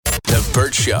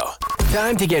Burt Show.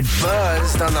 Time to get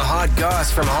buzzed on the hot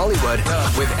goss from Hollywood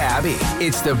with Abby.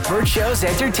 It's the Burt Show's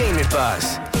Entertainment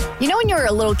Buzz. You know when you were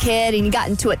a little kid and you got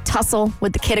into a tussle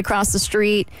with the kid across the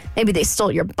street? Maybe they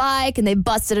stole your bike and they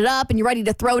busted it up and you're ready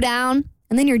to throw down.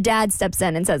 And then your dad steps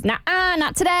in and says, nah,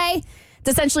 not today. It's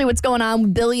essentially what's going on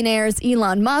with billionaires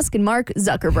Elon Musk and Mark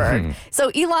Zuckerberg. So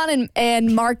Elon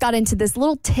and Mark got into this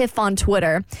little tiff on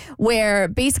Twitter where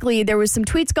basically there was some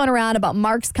tweets going around about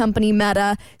Mark's company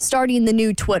Meta starting the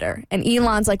new Twitter. And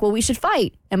Elon's like, well, we should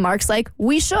fight. And Mark's like,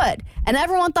 we should. And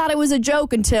everyone thought it was a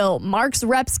joke until Mark's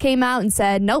reps came out and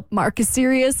said, nope, Mark is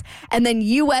serious. And then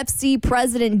UFC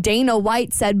president Dana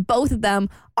White said both of them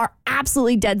are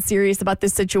absolutely dead serious about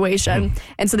this situation.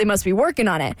 And so they must be working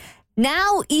on it.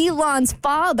 Now Elon's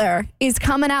father is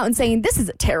coming out and saying this is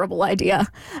a terrible idea.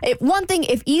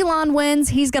 If Elon wins,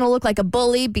 he's going to look like a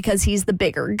bully because he's the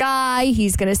bigger guy.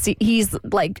 He's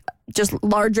like just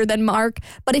larger than Mark.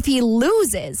 But if he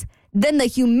loses, then the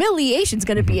humiliation's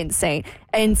going to be insane.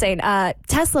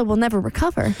 Tesla will never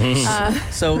recover.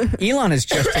 So Elon has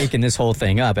just taken this whole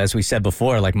thing up, as we said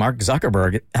before. Like Mark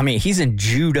Zuckerberg, I mean, he's in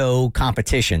judo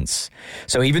competitions.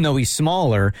 So even though he's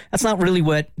smaller, that's not really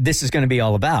what this is going to be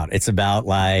all about. It's about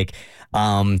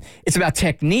it's about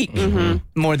technique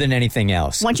more than anything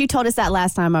else. Once you told us that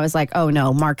last time, I was like, oh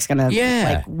no, Mark's going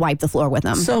to wipe the floor with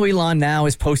him. So Elon now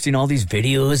is posting all these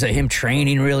videos of him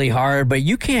training really hard, but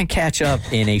you can't catch up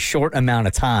in a short amount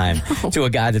of time to a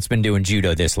guy that's been doing judo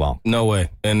this long. No way.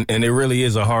 And it really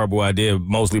is a horrible idea,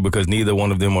 mostly because neither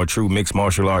one of them are true mixed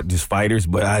martial arts fighters,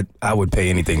 but I would pay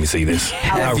anything to see this.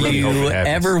 Have you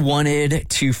ever wanted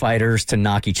two fighters to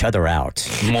knock each other out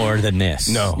more than this?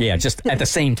 No. Yeah, just at the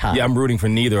same time. Yeah, I'm rooting for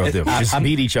neither of them. Just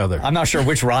meet each other. I'm not sure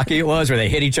which Rocky it was where they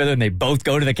hit each other and they both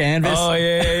go to the canvas. Oh,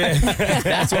 yeah.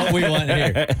 That's what we want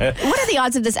here. What are the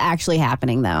odds of this actually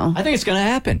happening, though? I think it's going to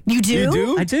happen. You do? You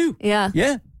do? I do. Yeah.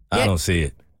 I don't see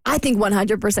it. I think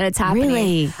 100% it's happening.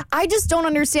 Really? I just don't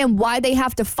understand why they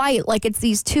have to fight like it's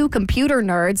these two computer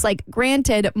nerds. Like,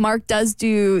 granted, Mark does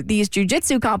do these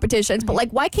jujitsu competitions, but like,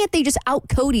 why can't they just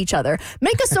outcode each other?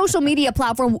 Make a social media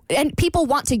platform and people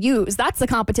want to use. That's the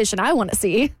competition I want to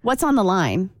see. What's on the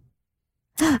line?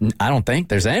 I don't think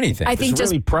there's anything. I think It's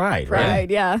just really pride, right?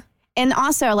 yeah. And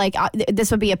also,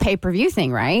 this would be a pay-per-view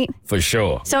thing, right? For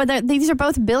sure. So these are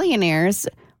both billionaires.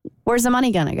 Where's the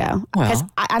money going to go? Because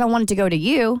I don't want it to go to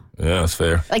you. Yeah, that's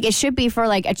fair. Like, it should be for,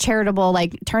 like, a charitable,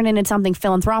 like, turn it into something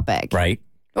philanthropic. Right.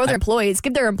 Or their employees.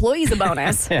 Give their employees a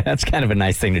bonus. Yeah, that's kind of a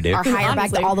nice thing to do. Or hire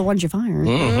back all the ones you fired.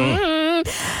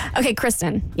 Okay,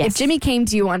 Kristen. Yes. If Jimmy came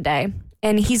to you one day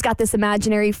and he's got this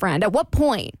imaginary friend, at what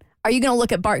point are you going to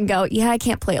look at Bart and go, yeah, I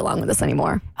can't play along with this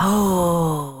anymore?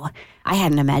 Oh, I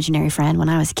had an imaginary friend when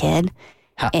I was a kid.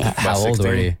 How old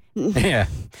were you? Yeah.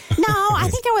 No, I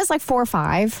think I was like 4 or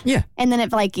 5. Yeah. And then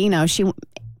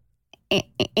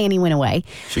Annie went away.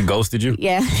 She ghosted you?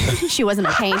 Yeah. She wasn't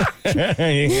okay.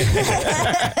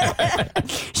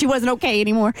 She wasn't okay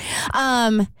anymore.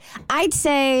 I'd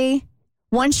say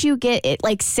once you get it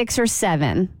like 6 or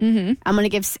 7, I'm going to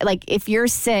give, like, if you're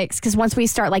 6, because once we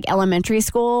start like elementary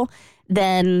school,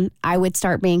 then I would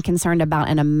start being concerned about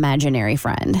an imaginary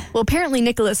friend. Well, apparently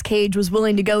Nicolas Cage was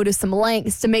willing to go to some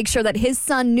lengths to make sure that his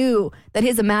son knew that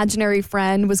his imaginary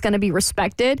friend was going to be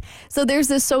respected. So there's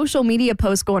this social media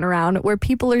post going around where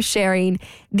people are sharing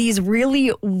these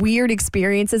really weird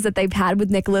experiences that they've had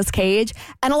with Nicolas Cage.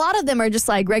 And a lot of them are just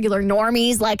like regular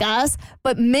normies like us.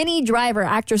 But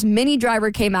actress Minnie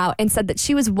Driver came out and said that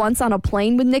she was once on a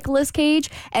plane with Nicolas Cage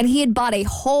and he had bought a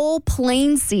whole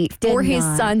plane seat for his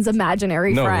son's imaginary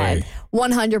friend. Way.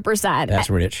 100%. That's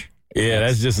rich. Yeah,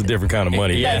 that's just a different kind of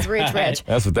money. That's rich.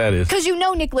 That's what that is. Because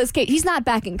Nicolas Cage, he's not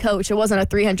backing Coach. It wasn't a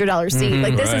 $300 seat.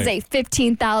 Like, this is a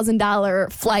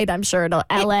 $15,000 flight, I'm sure, to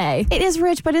L.A. It is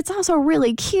rich, but it's also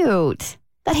really cute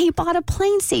that he bought a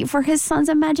plane seat for his son's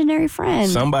imaginary friend.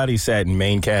 Somebody sat in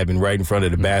main cabin right in front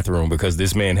of the bathroom because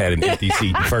this man had an empty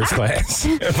seat in first class.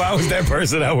 If I was that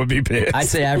person, I would be pissed. I'd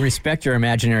say I respect your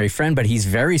imaginary friend, but he's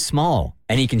very small.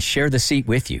 And he can share the seat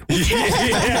with you.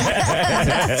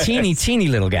 Teeny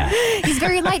little guy. He's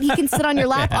very light. He can sit on your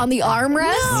lap on the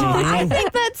armrest. I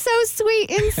think that's so sweet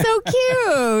and so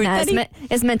cute. No,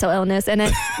 it's mental illness, and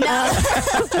it.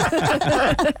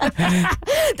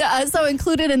 So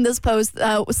included in this post,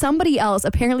 somebody else.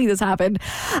 Apparently, this happened.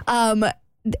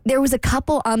 There was a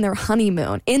couple on their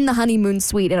honeymoon in the honeymoon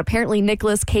suite, and apparently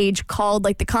Nicolas Cage called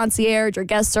like the concierge or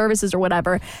guest services or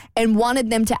whatever and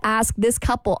wanted them to ask this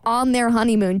couple on their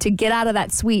honeymoon to get out of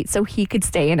that suite so he could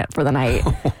stay in it for the night.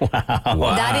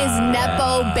 Wow. That is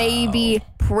Nepo baby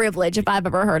privilege if I've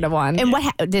ever heard of one. And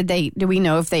what do we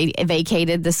know if they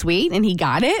vacated the suite and he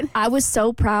got it? I was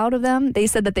so proud of them. They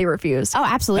said that they refused. Oh,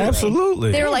 absolutely.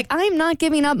 Absolutely. They were like, I'm not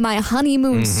giving up my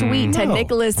honeymoon suite to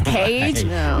Nicolas Cage.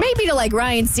 No. Maybe to like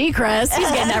Ryan Seacrest. He's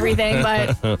getting everything,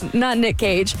 but not Nick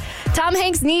Cage. Tom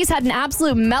Hanks' niece had an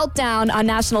absolute meltdown on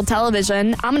national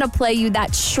television. I'm going to play you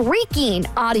that shrieking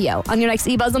audio on your next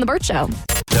eBuzz on The Burt Show.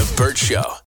 The Burt Show.